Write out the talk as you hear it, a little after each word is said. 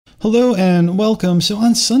Hello and welcome. So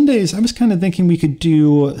on Sundays, I was kind of thinking we could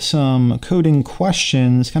do some coding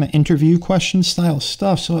questions, kind of interview question style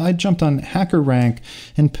stuff. So I jumped on HackerRank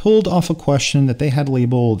and pulled off a question that they had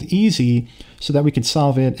labeled easy so that we could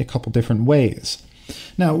solve it a couple different ways.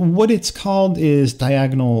 Now, what it's called is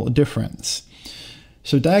diagonal difference.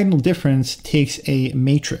 So diagonal difference takes a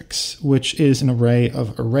matrix, which is an array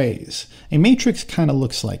of arrays. A matrix kind of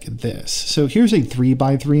looks like this. So here's a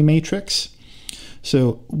 3x3 matrix.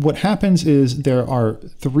 So what happens is there are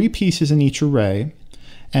 3 pieces in each array,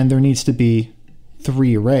 and there needs to be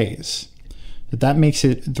 3 arrays. That makes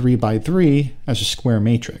it 3x3 as a square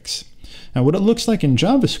matrix. Now what it looks like in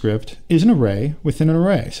JavaScript is an array within an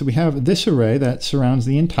array. So we have this array that surrounds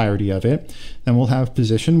the entirety of it. Then we'll have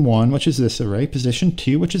position 1, which is this array, position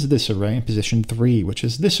 2, which is this array, and position 3, which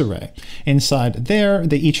is this array. Inside there,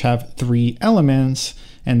 they each have 3 elements,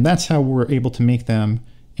 and that's how we're able to make them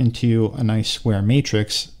into a nice square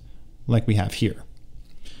matrix like we have here.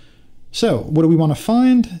 So what do we want to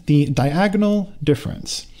find? The diagonal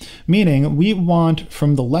difference, meaning we want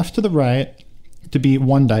from the left to the right to be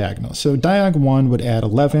one diagonal. So diag 1 would add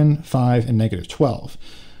 11, 5, and negative 12.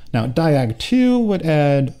 Now diag 2 would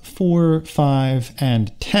add 4, 5,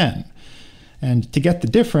 and 10. And to get the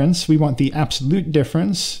difference, we want the absolute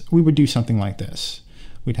difference. We would do something like this.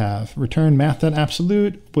 We'd have return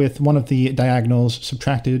math.absolute with one of the diagonals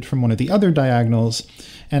subtracted from one of the other diagonals.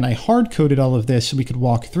 And I hard-coded all of this so we could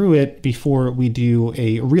walk through it before we do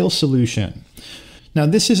a real solution. Now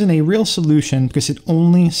this isn't a real solution because it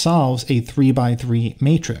only solves a 3x3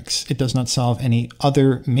 matrix. It does not solve any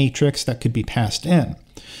other matrix that could be passed in.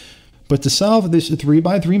 But to solve this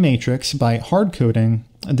 3x3 matrix by hard-coding,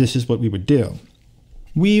 this is what we would do.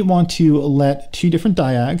 We want to let 2 different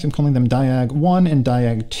diags, I'm calling them diag 1 and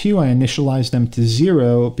diag 2. I initialize them to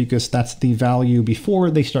 0 because that's the value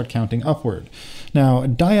before they start counting upward. Now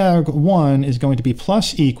diag 1 is going to be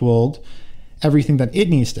plus equaled everything that it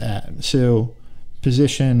needs to add. So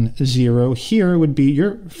position 0 here would be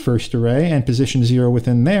your first array, and position 0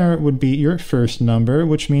 within there would be your first number,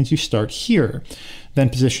 which means you start here. Then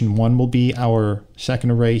position 1 will be our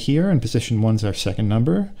second array here, and position 1 is our second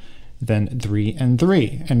number. Then 3 and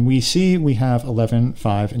 3. And we see we have 11,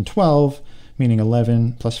 5, and 12, meaning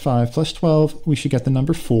 11 plus 5 plus 12, we should get the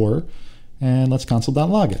number 4. And let's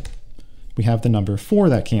console.log it. We have the number 4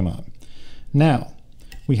 that came up. Now,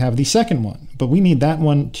 we have the second one, but we need that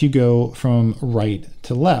one to go from right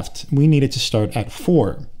to left. We need it to start at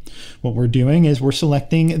 4. What we're doing is we're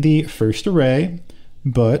selecting the first array,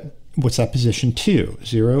 but what's that position 2?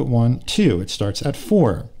 0, 1, 2. It starts at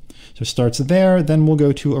 4. So it starts there, then we'll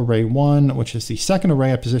go to array 1, which is the second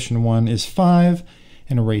array at position 1 is 5,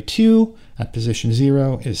 and array 2 at position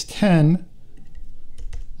 0 is 10.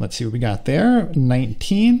 Let's see what we got there,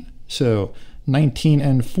 19. So 19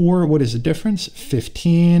 and 4, what is the difference?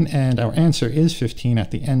 15, and our answer is 15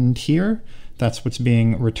 at the end here. That's what's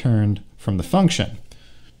being returned from the function.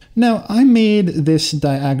 Now, I made this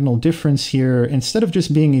diagonal difference here. Instead of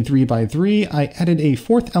just being a 3x3, I added a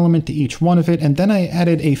 4th element to each one of it, and then I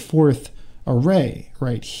added a 4th array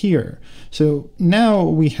right here. So now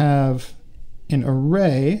we have an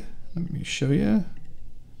array, let me show you,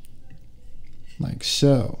 like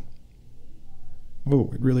so.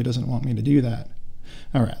 Oh, it really doesn't want me to do that.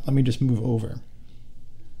 All right, let me just move over.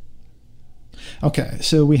 Okay,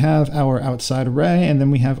 so we have our outside array, and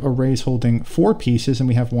then we have arrays holding 4 pieces, and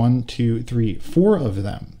we have 1, 2, 3, 4 of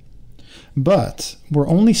them. But we're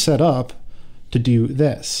only set up to do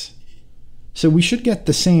this. So we should get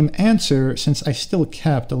the same answer since I still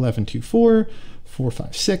kept 11, 2, 4, 4,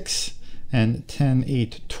 5, 6, and 10,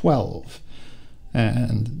 8, 12.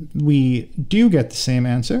 And we do get the same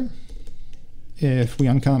answer if we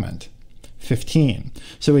uncomment. 15.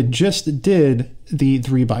 So it just did the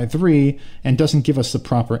 3x3 and doesn't give us the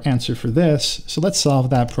proper answer for this. So let's solve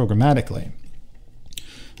that programmatically.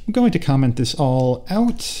 I'm going to comment this all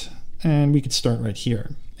out, and we could start right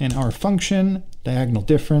here in our function diagonal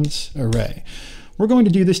difference array. We're going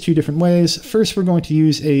to do this 2 different ways. First, we're going to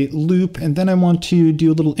use a loop, and then I want to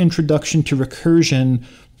do a little introduction to recursion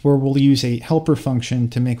where we'll use a helper function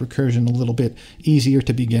to make recursion a little bit easier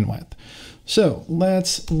to begin with. So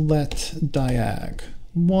let's let diag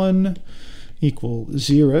 1 equal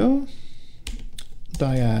 0.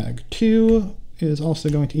 Diag 2 is also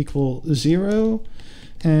going to equal 0.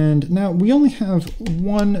 And now we only have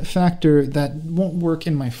one factor that won't work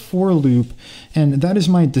in my for loop, and that is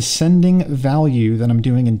my descending value that I'm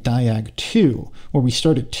doing in diag2, where we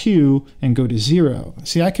start at 2 and go to 0.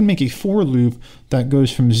 See, I can make a for loop that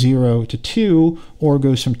goes from 0 to 2 or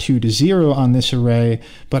goes from 2 to 0 on this array,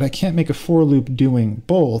 but I can't make a for loop doing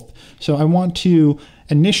both. So I want to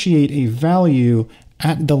initiate a value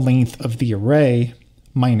at the length of the array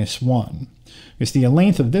minus 1. Because the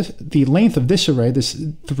length of this array, this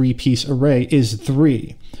 3-piece array, is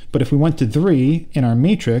 3. But if we went to 3 in our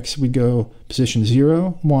matrix, we'd go position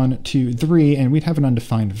 0, 1, 2, 3, and we'd have an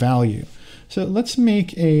undefined value. So let's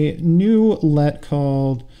make a new let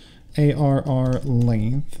called ARR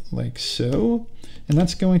length, like so. And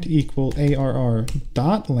that's going to equal ARR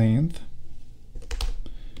dot length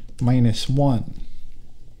minus 1.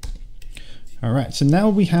 All right, so now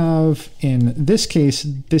we have, in this case,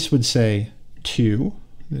 this would say 2,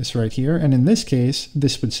 this right here, and in this case,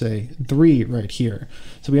 this would say 3 right here.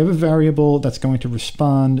 So we have a variable that's going to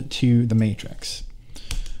respond to the matrix.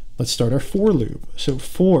 Let's start our for loop. So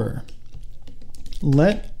for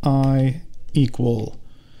let I equal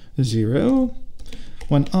 0,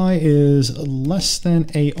 when I is less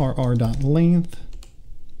than ARR.length,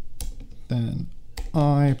 then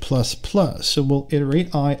I plus plus. So we'll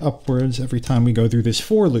iterate I upwards every time we go through this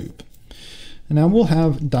for loop. And now we'll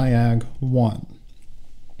have diag1.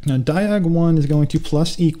 Now diag1 is going to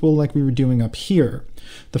plus equal like we were doing up here.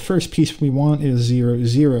 The first piece we want is 0,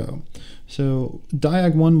 0. So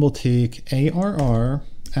diag1 will take ARR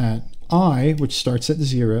at I, which starts at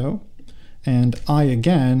 0, and I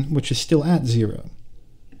again, which is still at 0.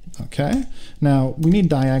 Okay, now we need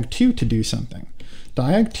diag2 to do something.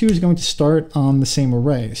 Diag2 is going to start on the same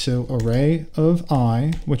array. So array of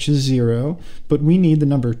I, which is 0, but we need the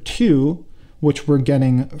number 2, which we're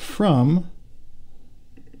getting from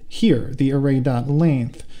here, the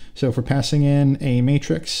array.length. So if we're passing in a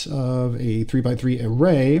matrix of a 3x3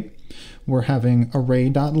 array, we're having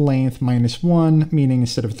array.length minus 1, meaning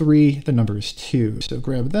instead of 3, the number is 2. So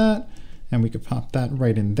grab that, and we could pop that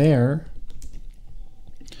right in there.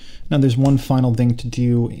 Now there's one final thing to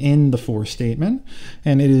do in the for statement,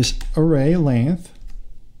 and it is array length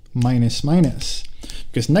minus minus.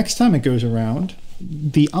 Because next time it goes around,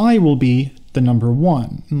 the I will be the number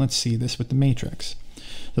 1. And let's see this with the matrix.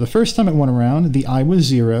 So the first time it went around, the I was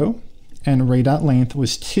 0, and array.length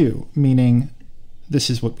was 2, meaning this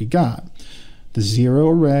is what we got. The 0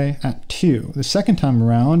 array at 2. The second time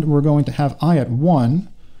around, we're going to have I at 1,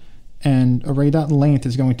 and array.length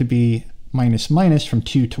is going to be minus minus from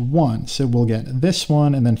 2 to 1. So we'll get this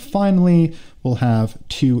one, and then finally we'll have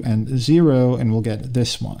 2 and 0, and we'll get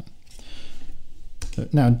this one. So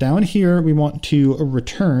now down here, we want to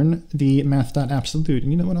return the math.absolute.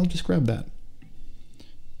 And you know what, I'll just grab that.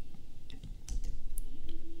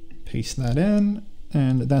 Paste that in,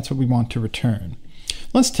 and that's what we want to return.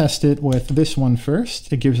 Let's test it with this one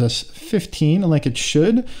first. It gives us 15 like it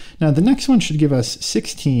should. Now the next one should give us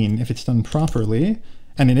 16 if it's done properly.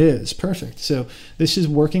 And it is perfect. So this is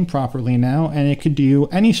working properly now, and it could do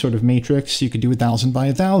any sort of matrix. You could do 1,000 by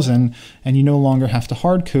 1,000, and you no longer have to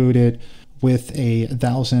hard code it with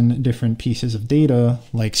 1,000 different pieces of data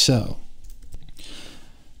like so.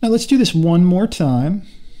 Now let's do this one more time,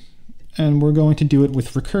 and we're going to do it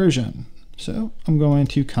with recursion. So I'm going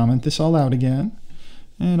to comment this all out again,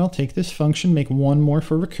 and I'll take this function, make one more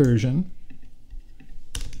for recursion.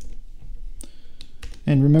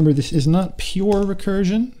 And remember, this is not pure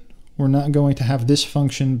recursion. We're not going to have this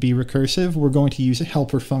function be recursive. We're going to use a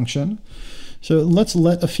helper function. So let's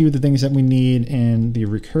let a few of the things that we need in the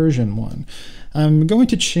recursion one. I'm going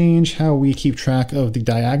to change how we keep track of the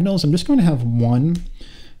diagonals. I'm just going to have 1.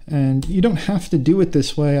 And you don't have to do it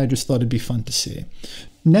this way. I just thought it'd be fun to see.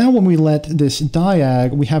 Now when we let this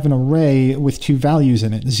diag, we have an array with 2 values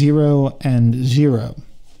in it, 0 and 0.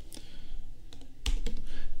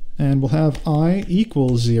 And we'll have I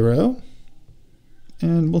equal 0,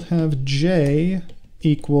 and we'll have j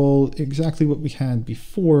equal exactly what we had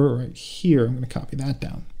before right here. I'm going to copy that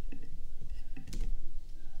down.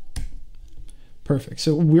 Perfect.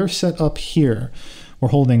 So we're set up here. We're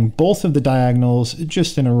holding both of the diagonals,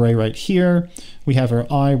 just an array right here. We have our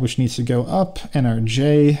I, which needs to go up, and our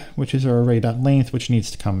j, which is our array.length, which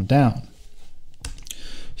needs to come down.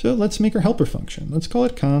 So let's make our helper function. Let's call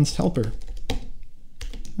it const helper.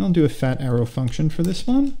 I'll do a fat arrow function for this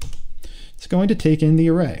one. It's going to take in the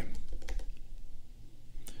array.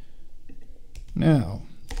 Now,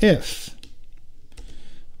 if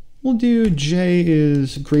we'll do j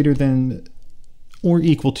is greater than or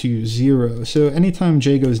equal to 0. So anytime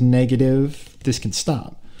j goes negative, this can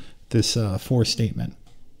stop, this for statement.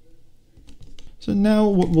 So now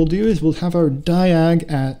what we'll do is we'll have our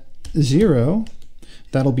diag at 0.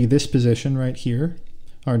 That'll be this position right here.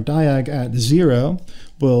 Our diag at 0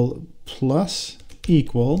 will plus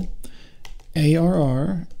equal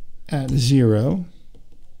ARR at 0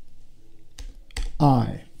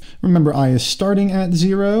 I. Remember, I is starting at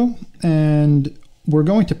 0, and we're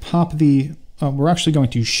going to pop the we're actually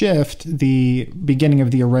going to shift the beginning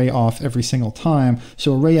of the array off every single time.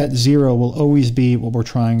 So array at 0 will always be what we're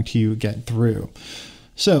trying to get through.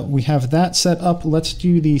 So we have that set up. Let's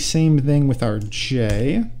do the same thing with our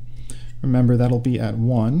j. Remember, that'll be at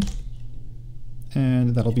 1,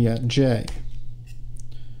 and that'll be at j.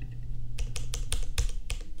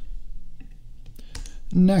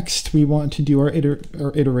 Next, we want to do our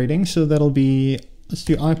iterating. So that'll be, let's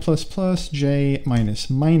do I++, j minus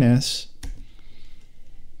minus,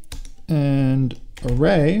 and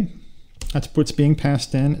array, that's what's being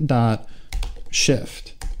passed in, dot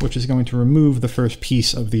shift, which is going to remove the first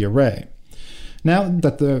piece of the array. Now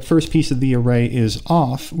that the first piece of the array is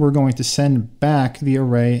off, we're going to send back the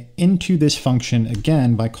array into this function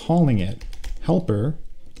again by calling it helper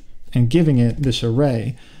and giving it this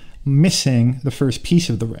array, missing the first piece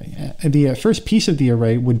of the array. The first piece of the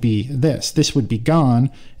array would be this. This would be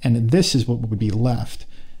gone, and this is what would be left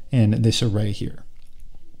in this array here.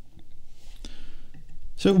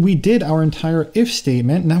 So we did our entire if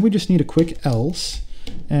statement. Now we just need a quick else.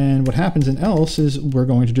 And what happens in else is we're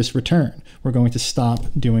going to just return. We're going to stop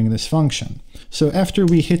doing this function. So after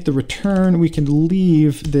we hit the return, we can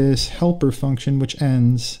leave this helper function, which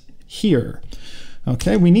ends here.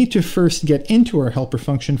 Okay, we need to first get into our helper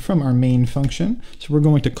function from our main function. So we're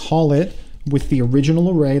going to call it with the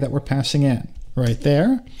original array that we're passing in right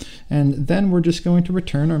there. And then we're just going to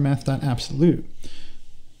return our math.absolute.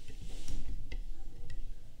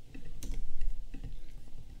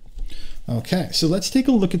 Okay, so let's take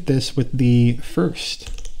a look at this with the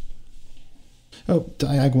first. Oh,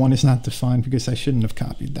 diag1 is not defined because I shouldn't have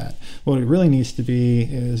copied that. What it really needs to be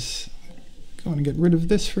is going to get rid of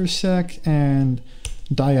this for a sec, and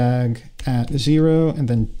diag at 0, and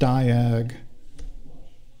then diag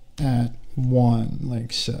at 1,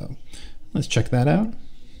 like so. Let's check that out.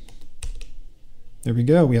 There we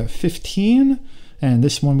go. We have 15, and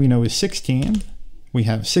this one we know is 16. We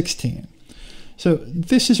have 16. So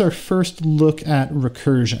this is our first look at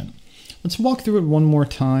recursion. Let's walk through it one more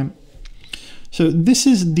time. So this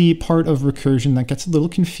is the part of recursion that gets a little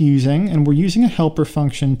confusing, and we're using a helper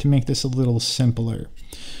function to make this a little simpler.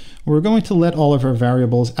 We're going to let all of our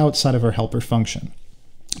variables outside of our helper function.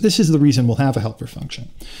 This is the reason we'll have a helper function,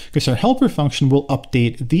 because our helper function will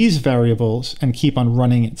update these variables and keep on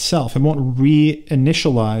running itself. It won't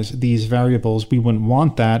reinitialize these variables. We wouldn't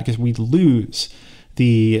want that because we'd lose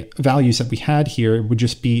the values that we had here. It would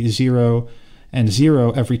just be 0 and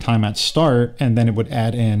 0 every time at start, and then it would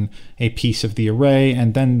add in a piece of the array,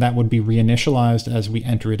 and then that would be reinitialized as we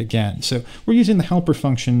enter it again. So we're using the helper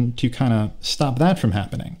function to kind of stop that from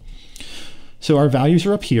happening. So our values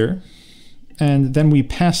are up here, and then we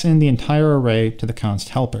pass in the entire array to the const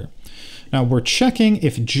helper. Now we're checking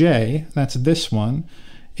if j, that's this one,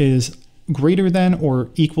 is greater than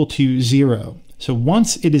or equal to 0. So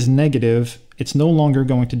once it is negative, it's no longer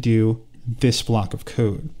going to do this block of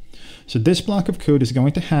code. So this block of code is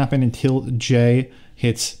going to happen until j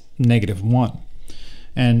hits -1.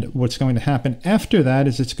 And what's going to happen after that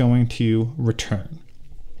is it's going to return.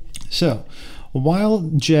 So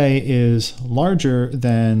while j is larger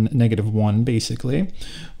than -1, basically,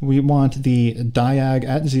 we want the diag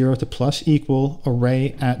at 0 to plus equal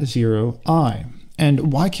array at 0 I.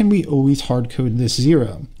 And why can we always hard code this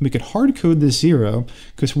 0? We could hard code this 0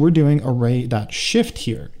 because we're doing array.shift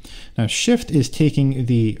here. Now shift is taking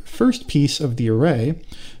the first piece of the array.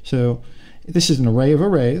 So this is an array of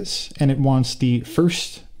arrays, and it wants the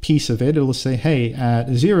first piece of it. It'll say, hey,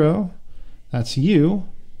 at 0, that's you,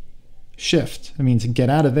 shift. That means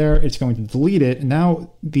get out of there. It's going to delete it.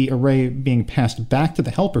 Now the array being passed back to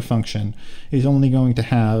the helper function is only going to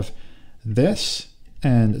have this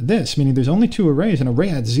and this, meaning there's only two arrays. An array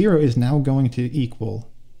at 0 is now going to equal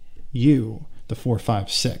you, the 4, 5,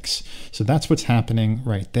 6. So that's what's happening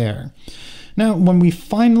right there. Now, when we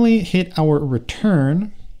finally hit our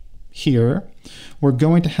return here, we're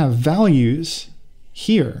going to have values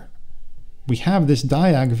here. We have this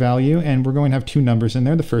diag value, and we're going to have two numbers in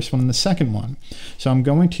there, the first one and the second one. So I'm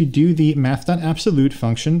going to do the math.absolute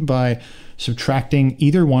function by subtracting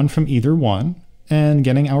either one from either one and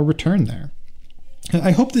getting our return there.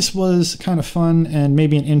 I hope this was kind of fun and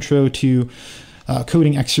maybe an intro to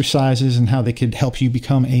coding exercises and how they could help you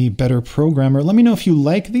become a better programmer. Let me know if you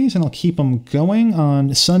like these, and I'll keep them going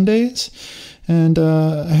on Sundays. And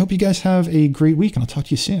I hope you guys have a great week, and I'll talk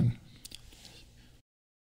to you soon.